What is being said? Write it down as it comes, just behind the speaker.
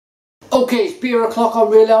Okay, it's beer o'clock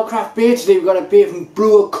on Real Ale Craft Beer. Today we've got a beer from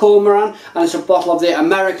Browar Kormoran, and it's a bottle of the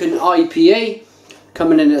American IPA,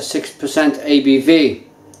 coming in at 6% ABV.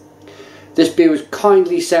 This beer was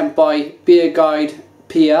kindly sent by Beer Guide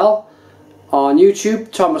PL on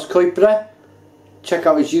YouTube, Thomas Kuiper. Check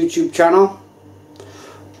out his YouTube channel.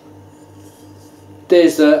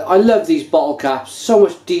 There's the, I love these bottle caps, so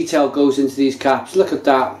much detail goes into these caps, look at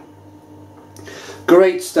that.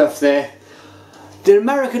 Great stuff there. The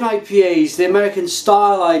American IPAs, the American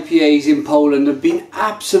style IPAs in Poland have been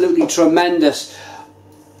absolutely tremendous.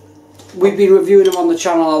 We've been reviewing them on the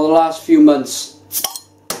channel over the last few months,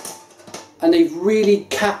 and they've really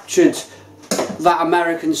captured that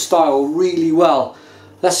American style really well.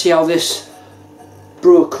 Let's see how this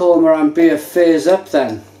Browar Kormoran beer fares up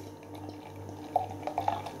then.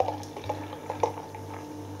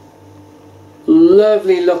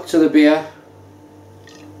 Lovely look to the beer.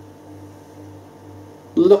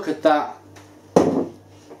 Look at that.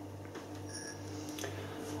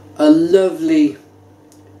 A lovely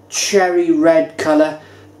cherry red colour,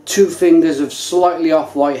 2 fingers of slightly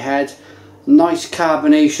off-white head, nice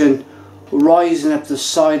carbonation rising up the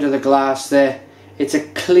side of the glass there. It's a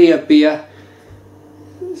clear beer,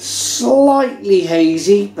 slightly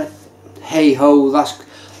hazy, but hey ho,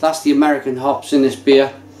 that's the American hops in this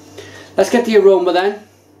beer. Let's get the aroma then.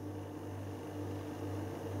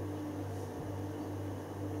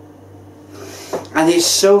 And it's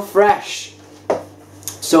so fresh,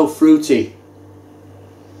 so fruity.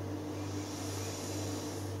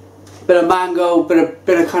 Bit of mango, bit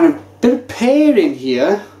of pear in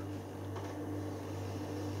here.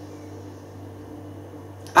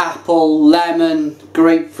 Apple, lemon,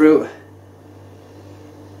 grapefruit,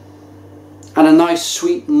 and a nice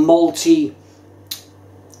sweet malty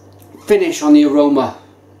finish on the aroma.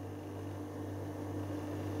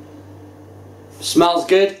 Smells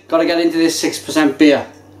good. Gotta get into this 6%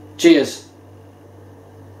 beer. Cheers.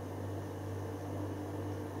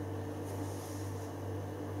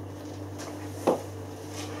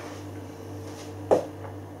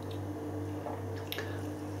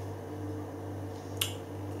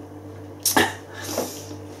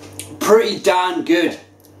 Pretty darn good.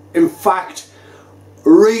 In fact,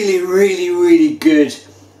 really good.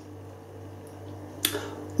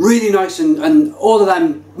 Really nice, and all of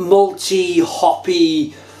them malty,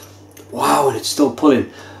 hoppy, wow, and it's still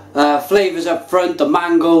pulling. Flavours up front, the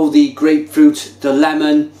mango, the grapefruit, the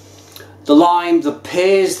lemon, the lime, the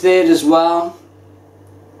pears there as well.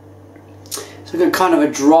 It's like a kind of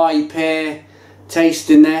a dry pear taste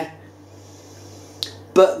in there.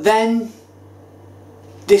 But then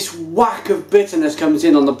this whack of bitterness comes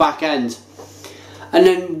in on the back end. And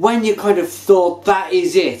then when you kind of thought that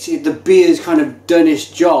is it, the beer's kind of done its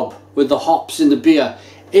job with the hops in the beer,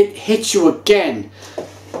 it hits you again.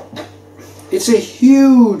 It's a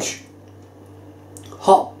huge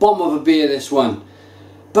hot bomb of a beer, this one.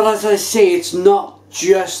 But as I say, it's not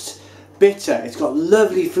just bitter. It's got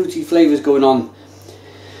lovely fruity flavours going on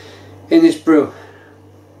in this brew.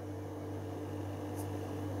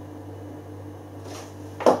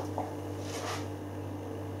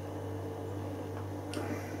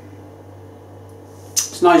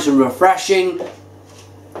 Nice and refreshing.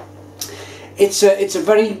 It's a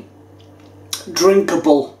very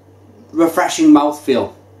drinkable, refreshing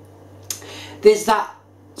mouthfeel. There's that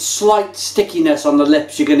slight stickiness on the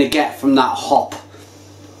lips you're going to get from that hop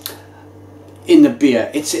in the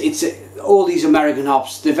beer. All these American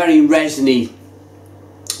hops, they're very resiny,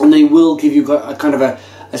 and they will give you a kind of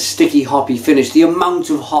a sticky hoppy finish. The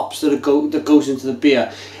amount of hops that goes into the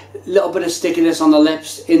beer, a little bit of stickiness on the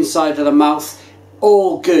lips, inside of the mouth.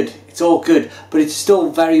 All good, it's all good, but it's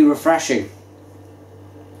still very refreshing.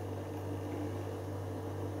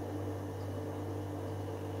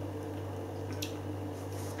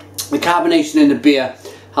 The carbonation in the beer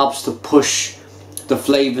helps to push the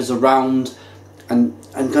flavours around and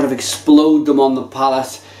kind of explode them on the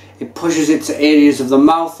palate. It pushes it to areas of the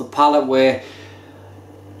mouth, the palate, where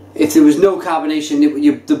if there was no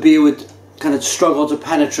carbonation, the beer would kind of struggle to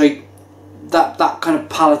penetrate that kind of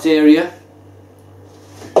palate area.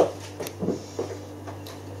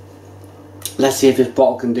 Let's see if it's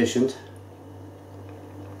bottle conditioned.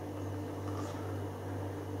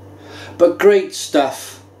 But great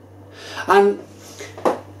stuff. And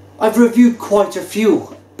I've reviewed quite a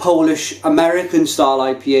few Polish American style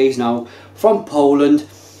IPAs now from Poland,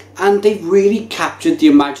 and they've really captured the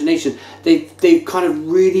imagination. They've kind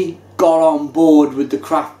of really got on board with the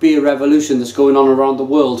craft beer revolution that's going on around the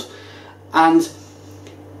world, and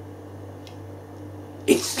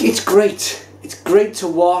it's great. It's great to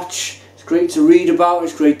watch. It's great to read about,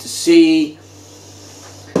 it's great to see.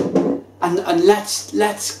 and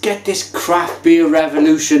let's get this craft beer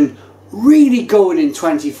revolution really going in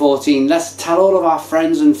 2014. Let's tell all of our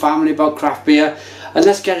friends and family about craft beer, and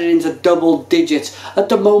let's get it into double digits. At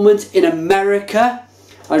the moment in America,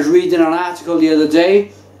 I was reading an article the other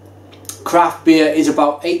day, craft beer is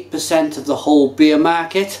about 8% of the whole beer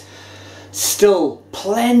market. Still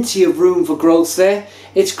plenty of room for growth there.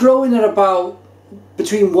 It's growing at about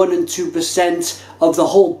between 1 and 2% of the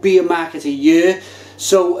whole beer market a year.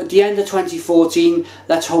 So at the end of 2014,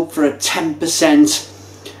 let's hope for a 10%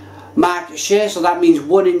 market share. So that means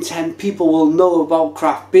 1 in 10 people will know about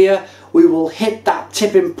craft beer. We will hit that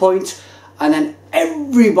tipping point, and then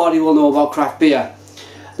everybody will know about craft beer.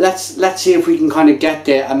 Let's see if we can kind of get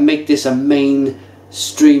there and make this a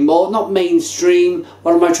mainstream, or not mainstream,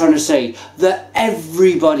 what am I trying to say, that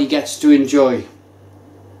everybody gets to enjoy.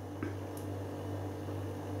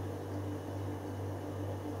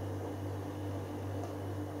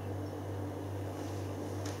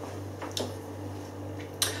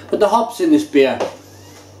 But the hops in this beer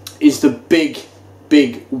is the big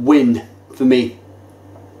win for me.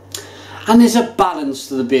 And there's a balance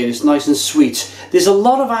to the beer, it's nice and sweet. There's a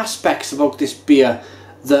lot of aspects about this beer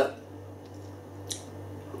that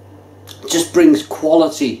just brings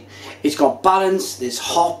quality. It's got balance, there's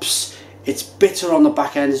hops, it's bitter on the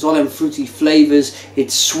back end, there's all them fruity flavours,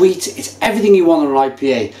 it's sweet, it's everything you want on an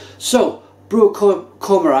IPA. So, Browar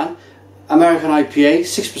Kormoran, American IPA,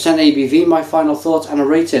 6% ABV, my final thoughts and a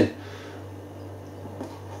rating.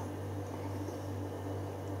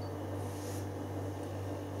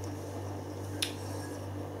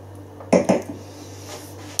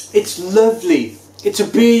 It's lovely. It's a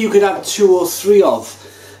beer you could have 2 or 3 of,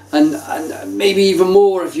 and maybe even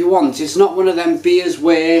more if you want. It's not one of them beers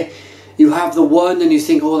where you have the one and you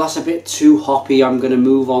think, oh, that's a bit too hoppy, I'm going to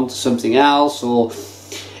move on to something else. Or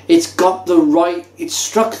it's got the right, it's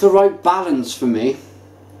struck the right balance for me.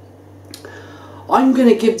 I'm going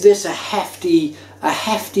to give this a hefty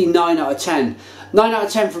 9 out of 10. 9 out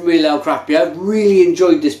of 10 from Real Ale Craft Beer. I've really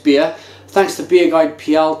enjoyed this beer. Thanks to Beer Guide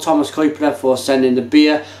PL, Thomas Kuiper for sending the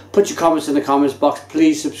beer. Put your comments in the comments box.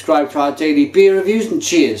 Please subscribe to our daily beer reviews, and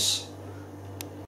cheers.